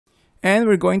And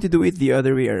we're going to do it the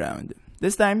other way around.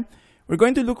 This time, we're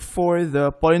going to look for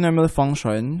the polynomial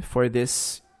function for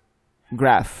this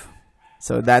graph.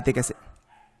 So, dati kasi,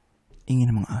 ingin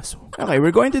ng mga aso. Okay,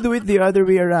 we're going to do it the other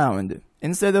way around.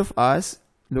 Instead of us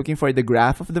looking for the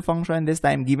graph of the function, this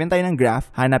time, given tayo ng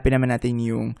graph, hanapin naman natin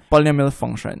yung polynomial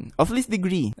function of least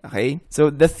degree. Okay?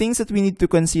 So, the things that we need to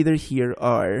consider here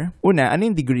are, una, ano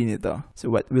yung degree nito?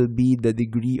 So, what will be the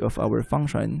degree of our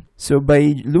function? So,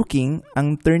 by looking,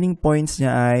 ang turning points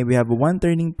niya ay, we have one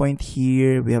turning point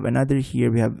here, we have another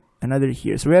here, we have another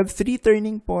here. So, we have 3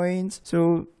 turning points.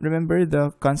 So, remember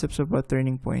the concepts about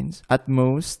turning points. At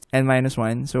most,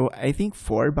 n-1. So, I think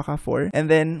 4, baka 4. And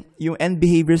then, yung end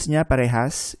behaviors niya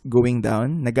parehas, going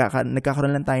down.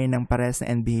 Nagkakaroon lang tayo ng parehas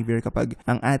na end behavior kapag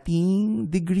ang ating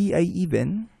degree ay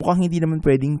even. Mukhang hindi naman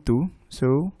pwedeng 2.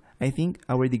 So, I think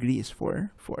our degree is 4.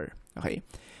 4. Okay.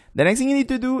 The next thing you need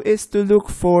to do is to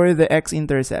look for the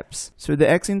x-intercepts. So, the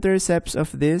x-intercepts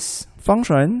of this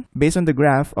function, based on the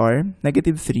graph, are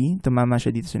 -3. Tumama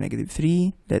siya dito sa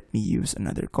 -3. Let me use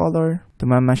another color.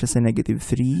 Tumama siya sa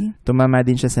 -3. Tumama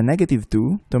din siya sa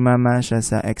 -2. Tumama siya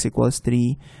sa x equals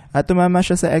 3. At tumama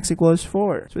siya sa x equals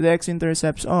 4. So, the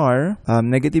x-intercepts are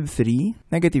 -3,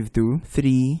 -2,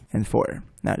 3, and 4.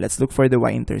 Now, let's look for the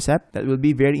y-intercept. That will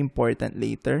be very important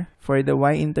later. For the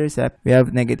y-intercept, we have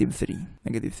 -3.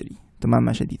 -3. Tumama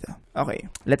siya dito. Okay.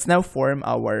 Let's now form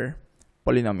our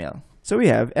polynomial. So, we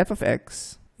have f of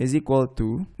x is equal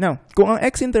to... Now, kung ang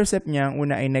x-intercept niya ang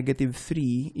una ay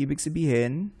 -3, ibig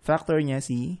sabihin, factor niya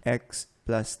si x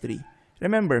plus 3.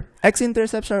 Remember,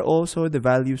 x-intercepts are also the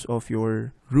values of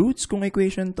your roots kung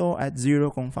equation to at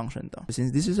 0 kung function to.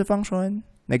 Since this is a function,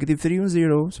 -3 yung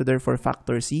 0, so therefore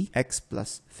factor c, x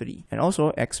plus 3. And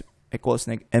also, x equals,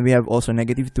 and we have also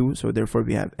 -2, so therefore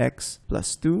we have x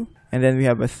plus 2. And then we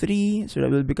have a 3, so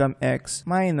that will become x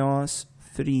minus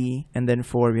 3, and then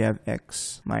 4, we have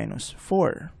x minus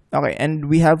 4. Okay, and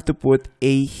we have to put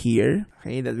a here.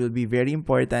 Okay, that will be very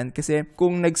important kasi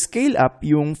kung nag-scale up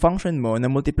yung function mo na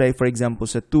multiply for example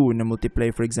sa 2, na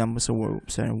multiply for example sa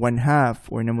 1/2,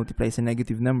 or na multiply sa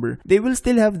negative number, they will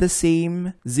still have the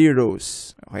same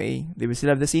zeros. Okay? They will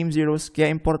still have the same zeros. Kaya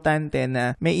importante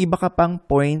na may iba ka pang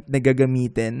point na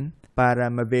gagamitin para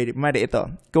mari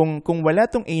ito. Kung wala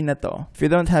tong a na to, if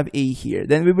you don't have a here,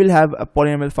 then we will have a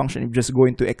polynomial function. We're just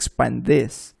going to expand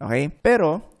this. Okay?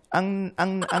 Pero, ang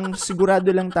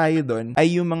sigurado lang tayo doon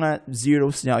ay yung mga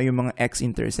zeros niya o yung mga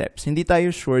x-intercepts. Hindi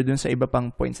tayo sure dun sa iba pang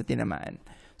points sa tinamaan.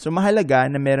 So, mahalaga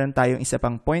na meron tayong isa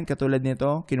pang point. Katulad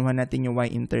nito, kinuha natin yung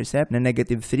y-intercept na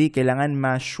 -3. Kailangan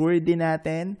ma-sure din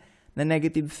natin na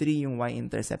 -3 yung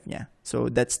y-intercept niya.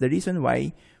 So, that's the reason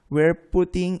why we're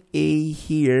putting a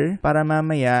here para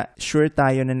mamaya sure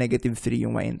tayo na -3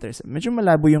 yung y-intercept. Medyo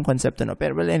malabo yung concept no?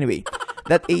 Pero well, anyway,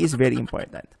 that a is very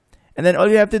important. And then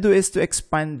all you have to do is to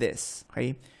expand this.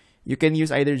 Okay? You can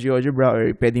use either GeoGebra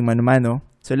or pwedeng mano-mano.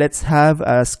 So let's have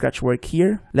a scratch work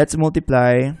here. Let's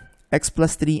multiply x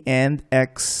plus 3 and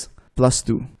x plus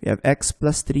 2. We have x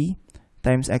plus 3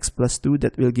 times x plus 2.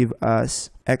 That will give us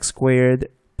x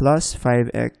squared plus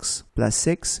 5x plus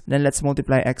 6. Then let's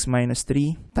multiply x minus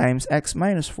 3 times x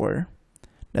minus 4.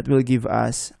 That will give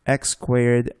us x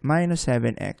squared minus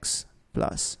 7x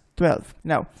plus 12.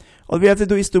 Now, all we have to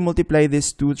do is to multiply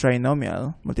this two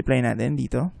trinomial. Multiply natin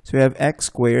dito. So we have x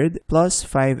squared plus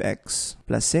 5x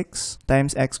plus 6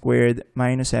 times x squared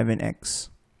minus 7x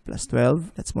plus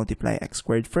 12. Let's multiply x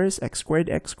squared first. X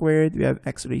squared, we have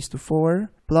x raised to 4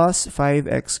 plus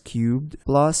 5x cubed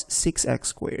plus 6x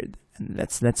squared. And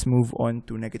let's move on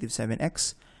to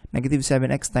 -7x.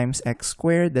 -7x times x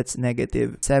squared, that's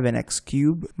 -7x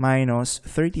cubed minus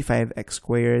 35x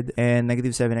squared, and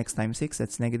 -7x times 6,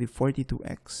 that's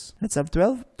 -42x. Let's have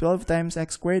 12. 12 times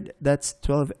x squared, that's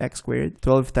 12x squared.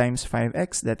 12 times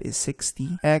 5x, that is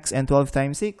 60x, and 12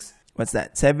 times 6, what's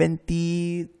that?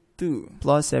 72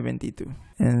 plus 72.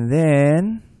 And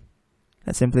then,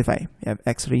 let's simplify. We have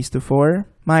x raised to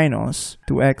 4 minus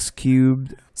 2x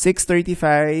cubed, 6,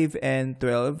 35, and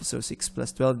 12. So 6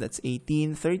 plus 12, that's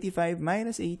 18. 35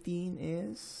 minus 18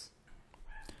 is...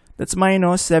 That's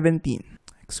minus 17.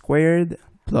 X squared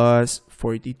plus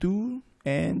 42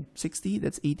 and 60,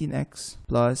 that's 18x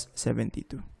plus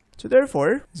 72. So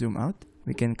therefore, zoom out.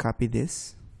 We can copy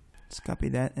this. Let's copy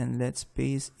that and let's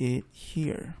paste it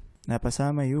here.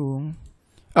 Napasama yung...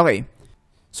 Okay.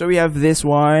 So we have this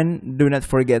one. Do not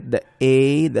forget the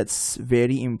a. That's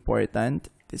very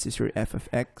important. This is your f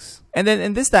of x. And then,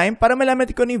 in this time, para malaman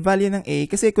natin kung ano yung value ng a,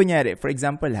 kasi kunyari, for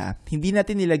example ha, hindi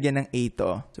natin nilagyan ng a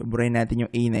to. So, burahin natin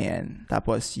yung a na yan.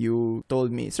 Tapos, you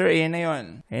told me, sir, a na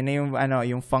yun. A na yung,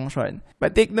 yung function.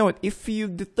 But take note, if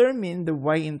you determine the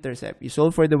y-intercept, you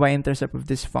solve for the y-intercept of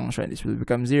this function, this will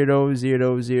become 0,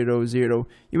 0, 0, 0.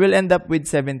 You will end up with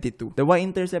 72. The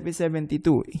y-intercept is 72.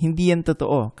 Hindi yan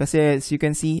totoo. Kasi, as you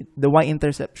can see, the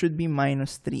y-intercept should be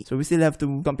minus 3. So, we still have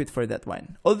to compute for that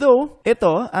one. Although,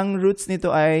 ito, ang roots nito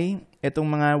ay itong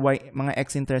mga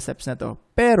x-intercepts na to.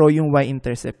 Pero yung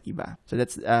y-intercept iba. So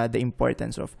that's the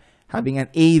importance of having an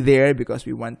a there because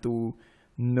we want to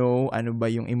know ano ba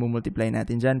yung i-multiply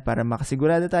natin dyan para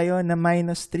makasigurado tayo na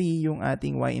minus 3 yung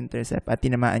ating y-intercept at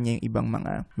tinamaan niya yung ibang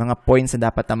mga points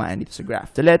na dapat tamaan dito sa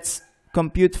graph. So let's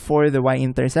compute for the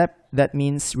y-intercept. That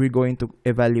means we're going to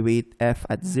evaluate f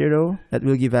at 0. That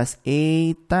will give us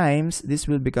a times, this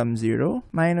will become 0,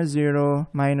 minus 0,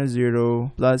 minus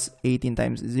 0, plus 18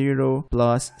 times 0,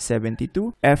 plus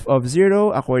 72. F of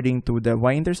 0, according to the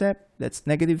y-intercept, that's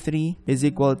negative 3, is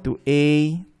equal to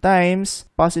a times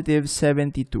positive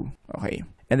 72. Okay.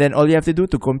 And then all you have to do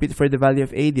to compute for the value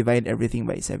of a, divide everything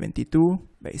by 72,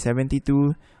 by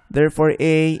 72. Therefore,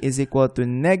 a is equal to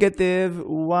negative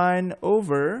 1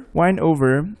 over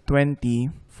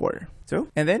 24. So,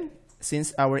 and then,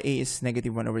 since our a is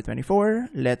negative 1 over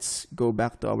 24, let's go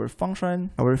back to our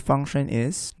function. Our function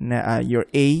is your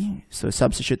a. So,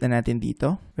 substitute na natin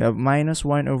dito. We have minus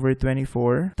 1 over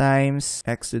 24 times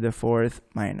x to the fourth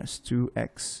minus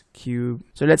 2x cubed.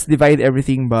 So, let's divide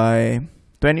everything by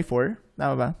 24.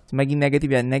 Tama ba? So, maging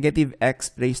negative yan. Negative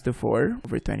x raised to 4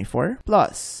 over 24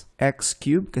 plus x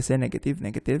cubed kasi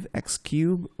negative x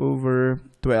cubed over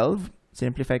 12.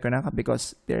 Simplify ko na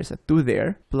because there's a 2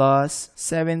 there. Plus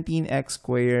 17x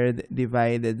squared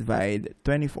divided by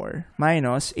 24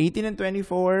 minus 18 and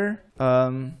 24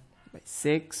 by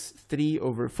 6, 3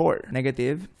 over 4.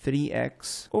 Negative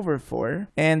 3x over 4.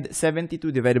 And 72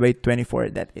 divided by 24,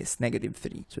 that is negative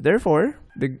 3. So therefore,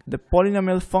 the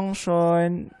polynomial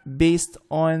function based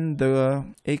on the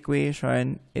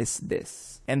equation is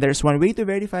this. And there's one way to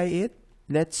verify it.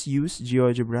 Let's use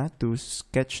GeoGebra to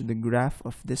sketch the graph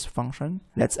of this function.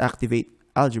 Let's activate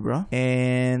algebra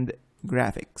and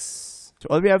graphics. So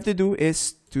all we have to do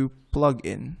is to plug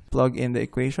in the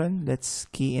equation. Let's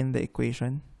key in the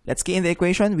equation.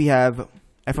 We have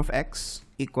f of x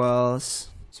equals,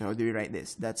 so how do we write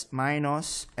this? That's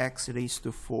minus x raised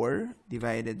to 4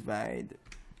 divided by,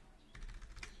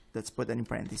 let's put that in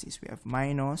parentheses. We have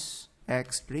minus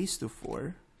x raised to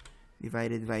 4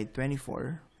 divided by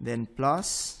 24. Then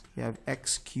plus, we have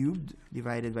x cubed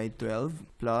divided by 12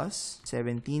 plus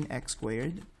 17x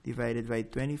squared divided by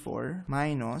 24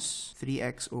 minus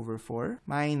 3x over 4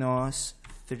 minus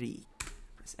 3.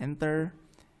 Press enter.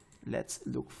 Let's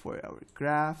look for our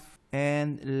graph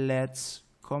and let's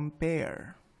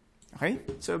compare. Okay?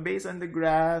 So based on the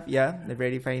graph,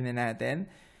 na-verify na natin.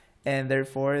 And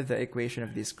therefore, the equation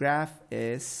of this graph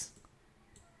is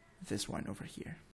this one over here.